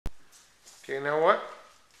Okay, now what?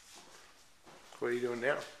 What are you doing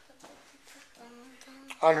now?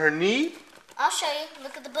 On her knee? I'll show you.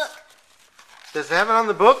 Look at the book. Does it have it on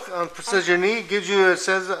the book? It says your knee. It gives you. It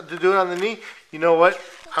says to do it on the knee. You know what?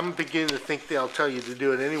 I'm beginning to think they'll tell you to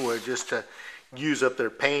do it anywhere just to use up their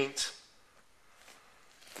paints.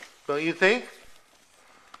 Don't you think?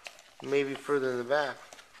 Maybe further in the back.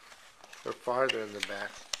 Or farther in the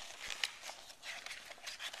back.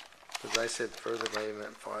 Because I said further, but I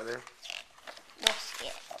meant farther. No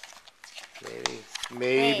skip.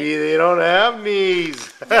 Maybe they don't have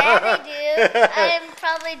knees. Yeah, they do. I'm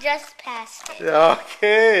probably just past it.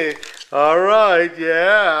 Okay. All right.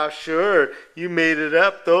 Yeah, sure. You made it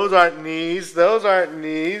up. Those aren't knees. Those aren't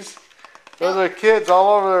knees. Those are kids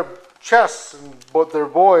all over their chests, but they're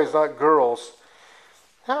boys, not girls.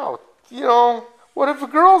 How? You know, what if the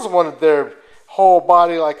girls wanted their whole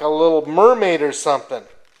body like a little mermaid or something?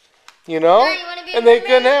 You know? Nana, you wanna be and a they mermaid?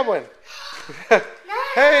 couldn't have one.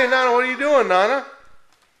 Hey, Nana, what are you doing, Nana?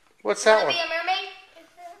 What's that one? Want to be a mermaid?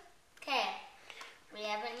 Okay. We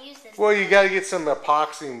haven't used this. Well, you got to get some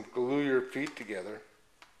epoxy and glue your feet together.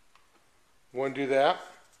 Want to do that?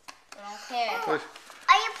 I don't care. Oh.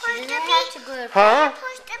 Are you supposed to be? Huh? Are you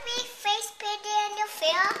supposed to be face painting in the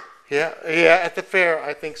fair? Yeah, at the fair,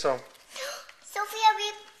 I think so. Sophia, we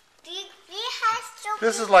have Sophia.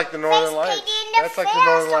 This is like the Northern Lights. That's like the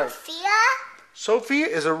Northern Lights. Sophia. Sophia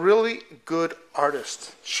is a really good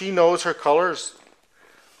artist. She knows her colors.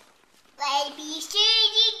 A, B, C,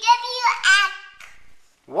 D, W, X.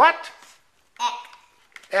 What? X.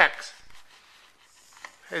 X.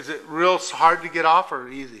 Is it real hard to get off or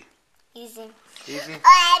easy? Easy. Easy? A, B, C,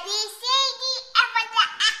 D, F,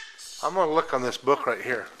 X. I'm going to look on this book right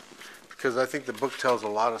here because I think the book tells a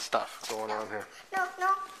lot of stuff going on here.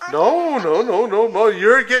 No.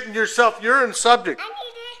 You're getting yourself, you're in subject. I need it.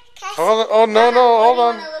 Oh, no, hold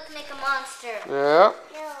on. I want to look like a monster. Yeah.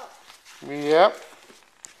 No.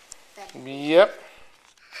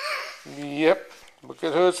 Yep. Look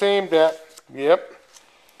at who it's aimed at. Yep.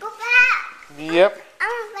 Go back. Yep.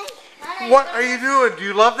 What are you doing? Do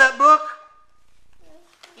you love that book?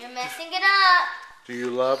 You're messing it up. Do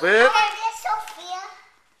you love it? Sophia.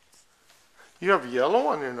 You have yellow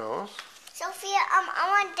on your nose. Sophia, I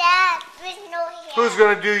want that with no hair. Who's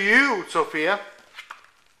going to do you, Sophia?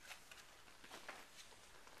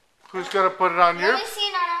 Who's going to put it on your... Let me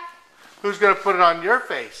see, Nana. Who's going to put it on your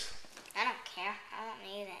face? I don't care. I don't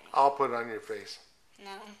need it. I'll put it on your face.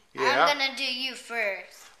 No. Yeah? I'm going to do you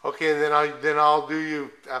first. Okay, then I'll do you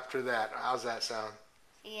after that. How's that sound?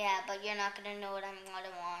 Yeah, but you're not going to know what I'm going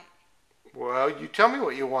to want. Well, you tell me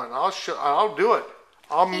what you want. I'll do it.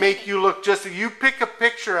 I'll make you look just... If you pick a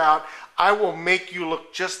picture out, I will make you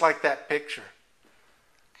look just like that picture.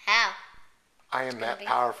 How? I am that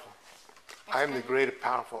powerful. I am the great and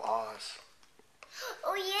powerful Oz.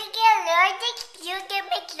 Oh, you get allergic? You can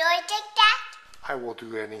make noise like that? I will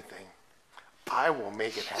do anything. I will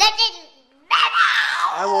make it happen. Let it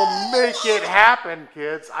I will make it happen,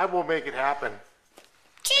 kids. I will make it happen.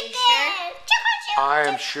 Chicken! I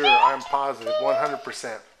am sure. I'm positive.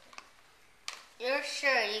 100%. You're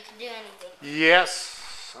sure you can do anything?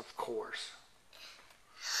 Yes, of course.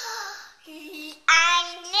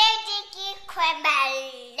 I'm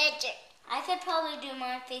allergic. I could probably do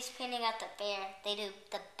my face painting at the fair. They do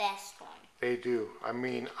the best one. They do. I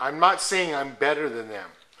mean, I'm not saying I'm better than them.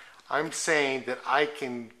 I'm saying that I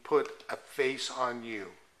can put a face on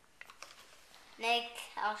you. Like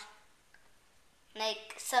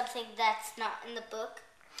something that's not in the book?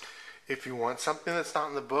 If you want something that's not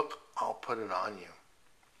in the book, I'll put it on you.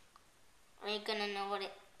 Are you going to know what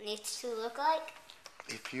it needs to look like?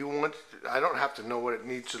 If you want, I don't have to know what it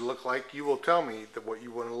needs to look like. You will tell me what you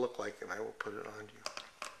want to look like, and I will put it on you.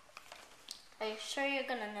 Are you sure you're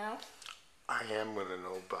going to know? I am going to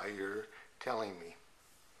know by your telling me.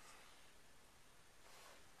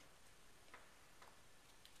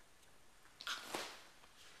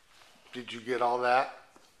 Did you get all that,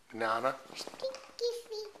 Nana?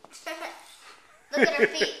 Look at her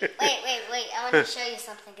feet. Wait. I want to show you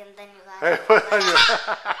something, and then you laugh.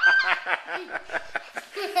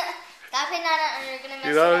 Stop it, Nana, or you're going to mess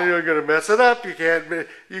it up. You're going to mess it up. You can't.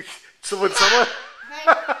 So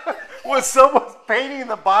when someone's painting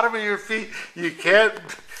the bottom of your feet, you can't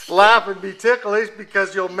laugh and be ticklish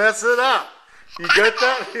because you'll mess it up. You get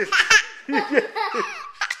that?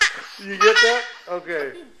 You get that?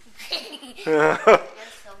 Okay. That's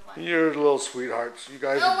so funny. You're little sweethearts. You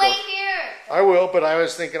guys. No, wait here. I will, but I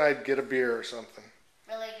was thinking I'd get a beer or something.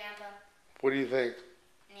 Really, Grandpa? What do you think?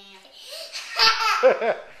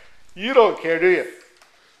 Yeah. You don't care, do you?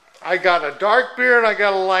 I got a dark beer and I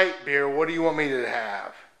got a light beer. What do you want me to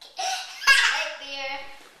have?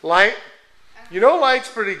 Light? You know light's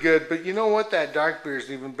pretty good, but you know what? That dark beer is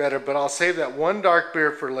even better. But I'll save that one dark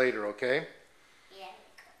beer for later, okay? Yeah.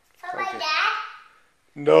 For my dad?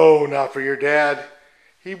 No, not for your dad.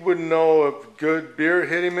 He wouldn't know if good beer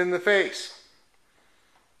hit him in the face.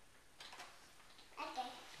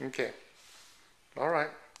 Okay. Okay. All right.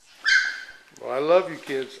 Well, I love you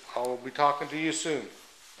kids. I'll be talking to you soon.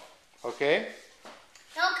 Okay?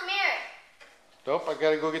 No, come here. Nope, I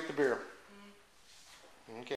gotta go get the beer. Okay.